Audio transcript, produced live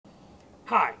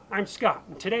Hi, I'm Scott,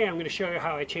 and today I'm going to show you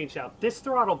how I changed out this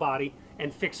throttle body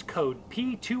and fixed code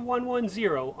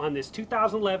P2110 on this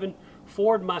 2011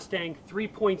 Ford Mustang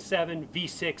 3.7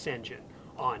 V6 engine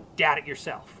on Dad It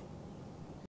Yourself.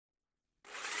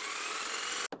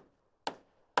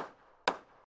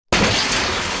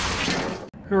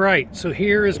 Alright, so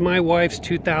here is my wife's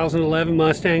 2011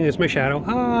 Mustang. There's my shadow.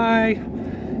 Hi!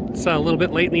 It's a little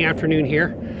bit late in the afternoon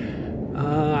here.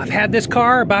 I've had this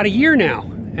car about a year now.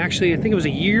 Actually, I think it was a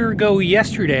year ago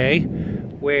yesterday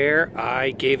where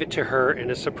I gave it to her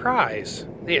in a surprise.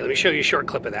 Hey, let me show you a short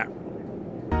clip of that.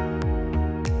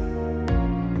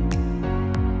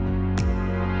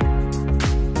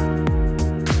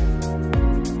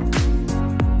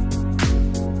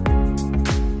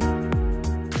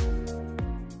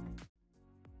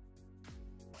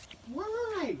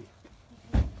 Why?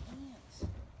 I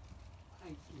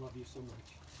love you so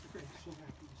much. I'm so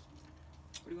happy.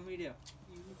 What do you want me to do?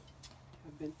 You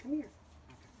have been, come here.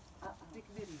 Take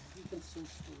a video. You've been so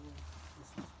still.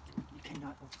 You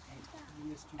cannot. I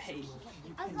missed you Hey, so much.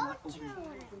 you cannot open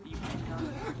it. You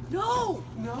cannot. No!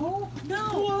 No? No!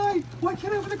 Why? Why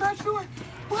can't I open the garage door?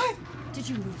 What? Did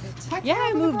you move it? I can't Yeah, I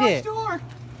open moved the garage it. door.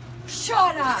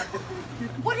 Shut up!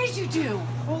 What did you do?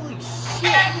 Holy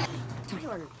shit!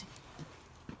 Tyler.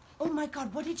 Oh my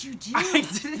god, what did you do? I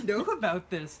didn't know about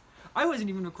this. I wasn't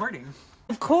even recording.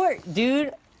 Of course,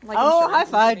 dude. Like Oh, insurance high and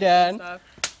five, everything Dad. and stuff.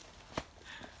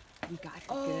 You got it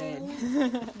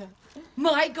Oh.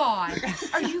 My god!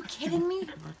 Are you kidding me?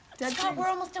 Scott, we're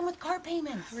almost done with car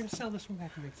payments. We're going to sell this one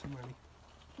back and make some money.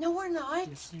 No, we're not.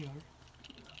 Yes, we are.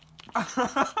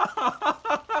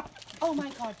 Oh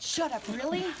my god, shut up,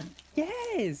 really?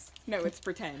 Yes. No, it's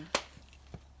pretend.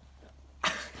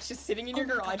 It's just sitting in your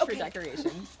my garage God, for okay.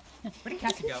 decoration. Where did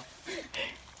Cassie go?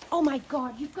 Oh my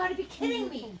god, you've got to be kidding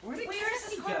me. Where did Where's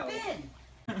Cassie this car go? been?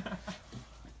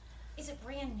 Is it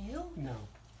brand new? No.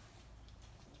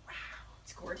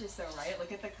 It's gorgeous though, right?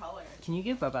 Look at the color. Can you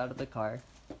get Bub out of the car?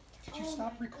 Did you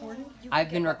stop recording? You I've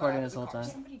can been get Bubba recording out this of the whole car.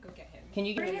 time. Somebody go get him. Can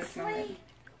you get? Seriously?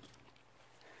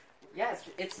 Yeah,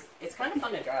 it's kind of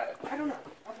fun to drive. I don't know.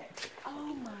 Okay.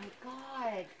 Oh my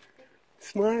god.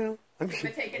 Smile. I'm Can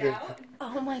I take it out?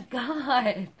 Oh my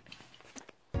god.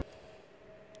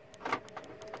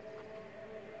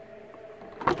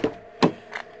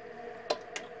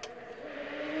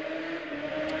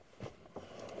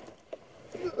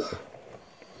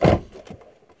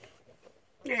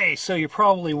 Hey, so you're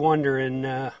probably wondering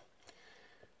what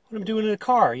I'm doing in the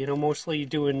car. You know, mostly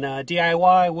doing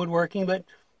DIY, woodworking, but,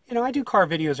 you know, I do car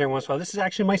videos every once in a while. This is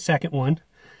actually my second one.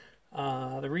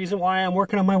 The reason why I'm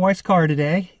working on my wife's car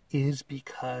today is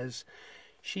because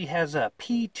she has a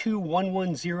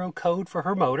P2110 code for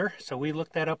her motor. So we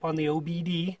looked that up on the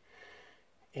OBD.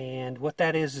 And what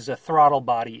that is a throttle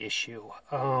body issue.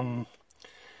 Her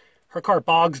car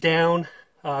bogs down.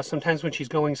 Sometimes when she's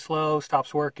going slow,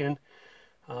 stops working.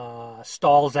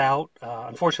 Stalls out.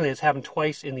 Unfortunately, it's happened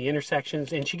twice in the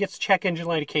intersections, and she gets check engine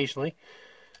light occasionally.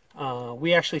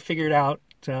 We actually figured out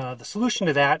the solution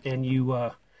to that, and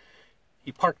you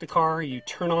park the car, you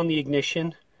turn on the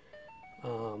ignition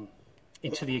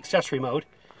into the accessory mode,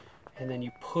 and then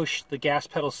you push the gas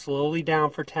pedal slowly down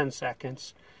for 10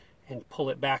 seconds and pull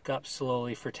it back up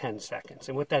slowly for 10 seconds.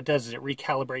 And what that does is it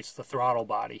recalibrates the throttle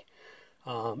body.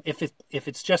 If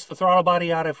it's just the throttle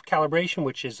body out of calibration,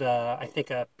 which is I think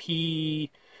a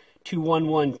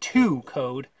P2112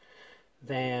 code,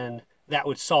 then that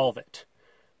would solve it.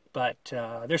 But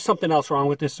there's something else wrong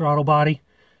with this throttle body,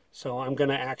 so I'm going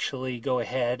to actually go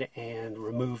ahead and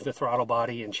remove the throttle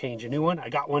body and change a new one. I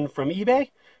got one from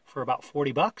eBay for about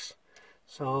 40 bucks,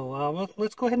 so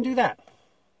let's go ahead and do that.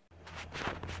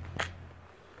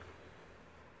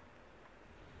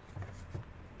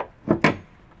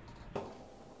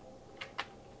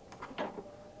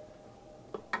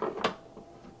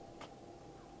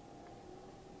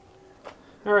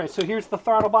 Alright, so here's the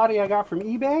throttle body I got from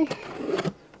eBay.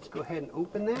 Let's go ahead and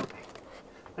open that.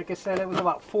 Like I said, it was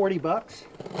about 40 bucks.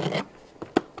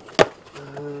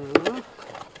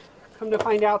 Come to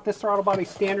find out, this throttle body is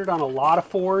standard on a lot of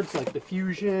Fords, like the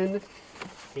Fusion,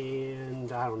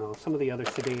 and I don't know, some of the other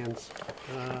sedans.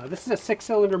 This is a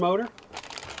 6-cylinder motor.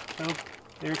 So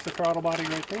there's the throttle body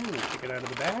right there. Let me take it out of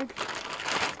the bag.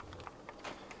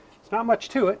 It's not much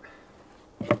to it.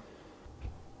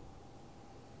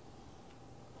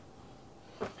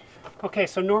 Okay,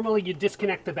 so normally you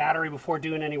disconnect the battery before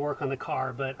doing any work on the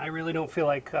car, but I really don't feel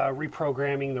like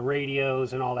reprogramming the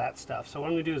radios and all that stuff. So what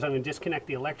I'm going to do is I'm going to disconnect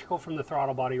the electrical from the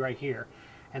throttle body right here.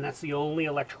 And that's the only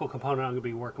electrical component I'm going to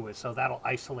be working with, so that'll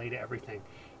isolate everything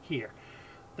here.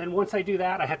 Then once I do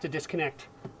that, I have to disconnect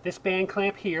this band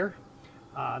clamp here,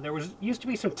 There used to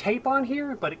be some tape on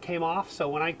here, but it came off, so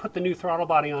when I put the new throttle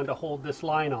body on to hold this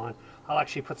line on, I'll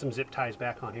actually put some zip ties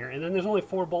back on here. And then there's only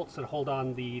 4 bolts that hold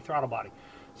on the throttle body.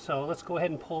 So let's go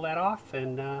ahead and pull that off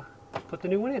and put the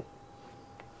new one in.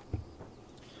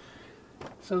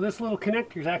 So this little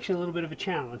connector is actually a little bit of a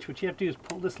challenge. What you have to do is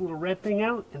pull this little red thing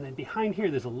out, and then behind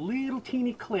here there's a little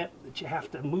teeny clip that you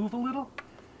have to move a little.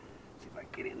 See if I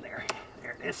can get in there.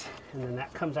 There it is. And then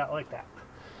that comes out like that.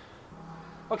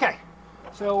 Okay,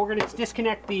 so we're going to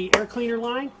disconnect the air cleaner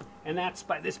line, and that's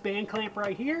by this band clamp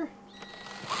right here.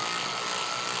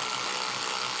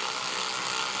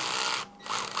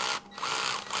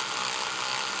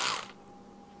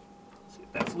 See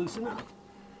if that's loose enough.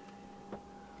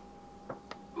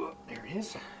 There it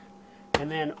is. And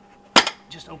then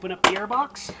just open up the air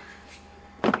box.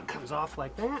 It comes off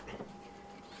like that.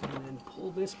 And then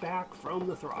pull this back from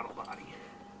the throttle body.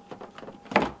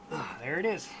 There it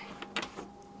is.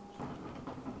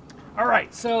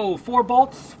 Alright, so 4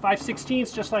 bolts,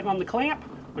 5/16, just like on the clamp.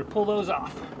 I'm going to pull those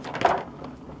off.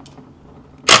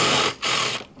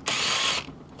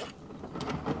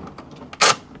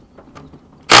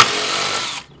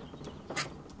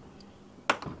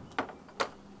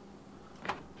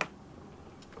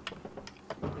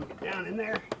 Get down in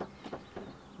there.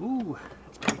 Ooh,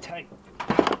 that's pretty tight.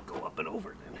 Go up and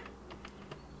over then.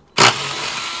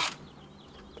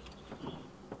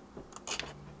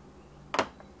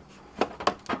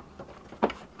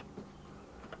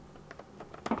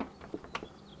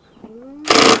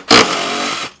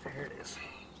 There it is.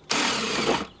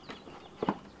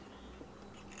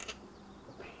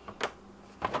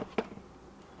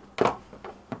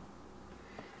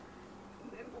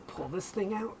 And then we'll pull this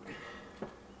thing out. If I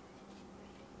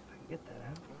can get that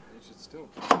out. It should still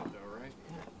come out though, right?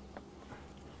 Yeah.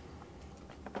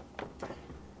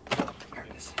 There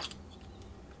it is.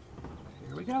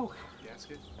 Here we go.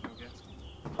 Gasket? No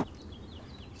gasket?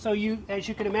 So as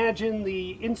you can imagine,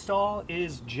 the install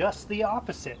is just the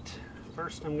opposite.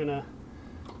 First, I'm gonna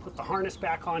put the harness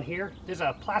back on here. There's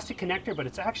a plastic connector, but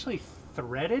it's actually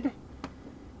threaded.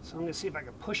 So I'm gonna see if I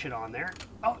can push it on there.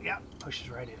 Oh yeah, pushes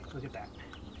right in. Look at that.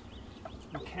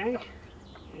 Okay,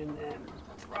 and then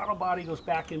the throttle body goes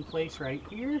back in place right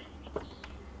here. We'll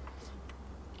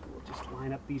just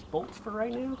line up these bolts for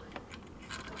right now.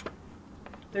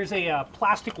 There's a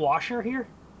plastic washer here.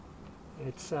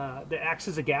 It's that acts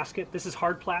as a gasket. This is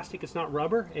hard plastic, it's not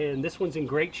rubber, and this one's in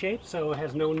great shape, so it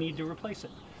has no need to replace it.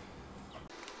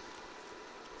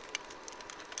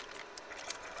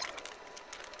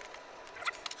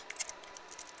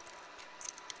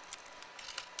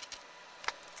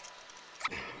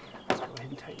 Let's go ahead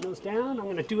and tighten those down. I'm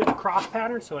going to do it in a cross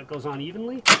pattern so it goes on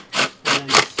evenly, and then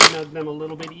snug them a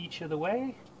little bit each of the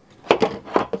way.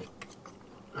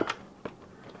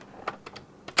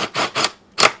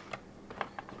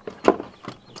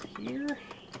 Here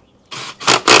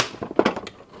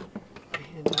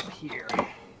and up here,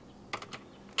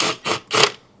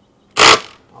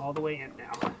 all the way in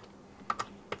now.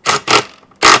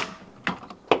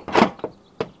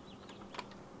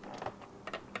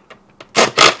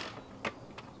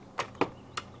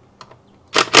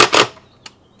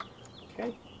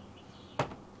 Okay,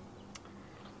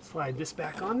 slide this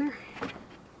back on there,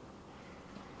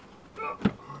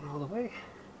 on all the way.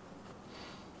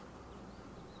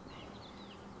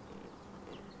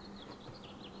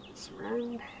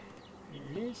 Around. There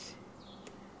it is.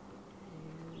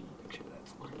 And make sure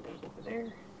that's lined up over there.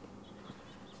 Like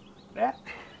that.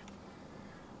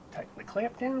 Tighten the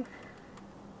clamp down.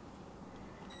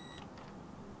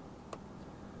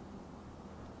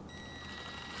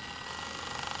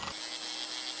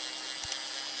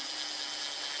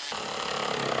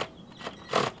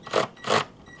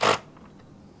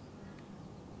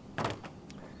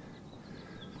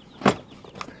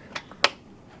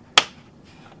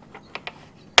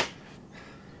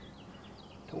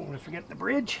 Don't want to forget the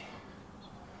bridge.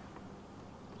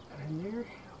 In there,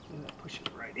 and that pushes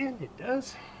right in. It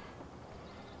does.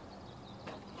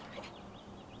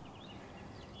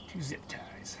 2 zip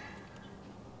ties.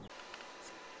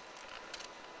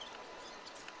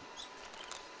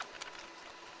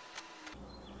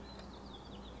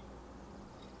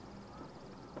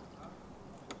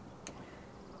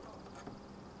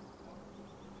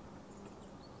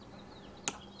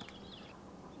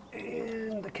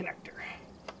 And the connector.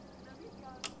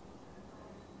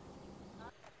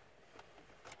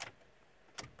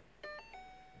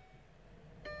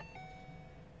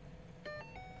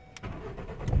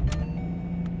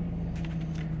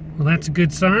 Well, that's a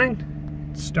good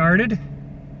sign. It started.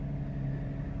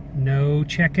 No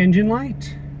check engine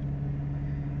light.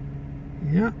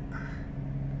 Yeah.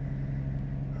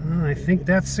 I think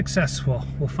that's successful.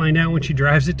 We'll find out when she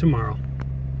drives it tomorrow.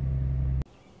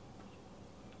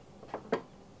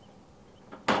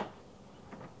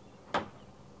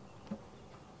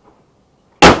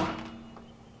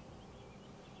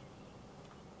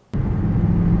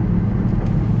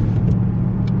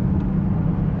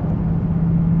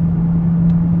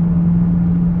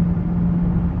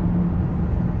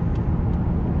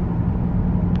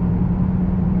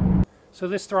 So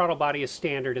this throttle body is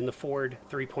standard in the Ford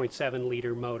 3.7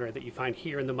 liter motor that you find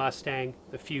here in the Mustang,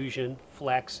 the Fusion,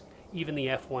 Flex, even the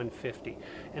F-150.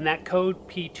 And that code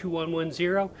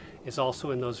P2110 is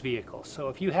also in those vehicles. So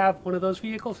if you have one of those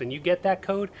vehicles and you get that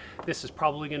code, this is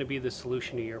probably going to be the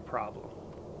solution to your problem.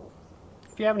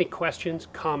 If you have any questions,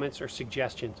 comments, or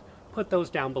suggestions, put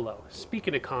those down below.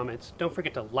 Speaking of comments, don't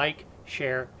forget to like,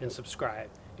 share, and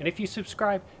subscribe. And if you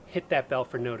subscribe, hit that bell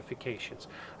for notifications.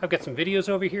 I've got some videos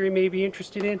over here you may be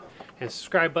interested in, and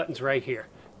subscribe button's right here.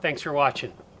 Thanks for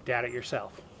watching. Dad it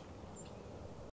yourself.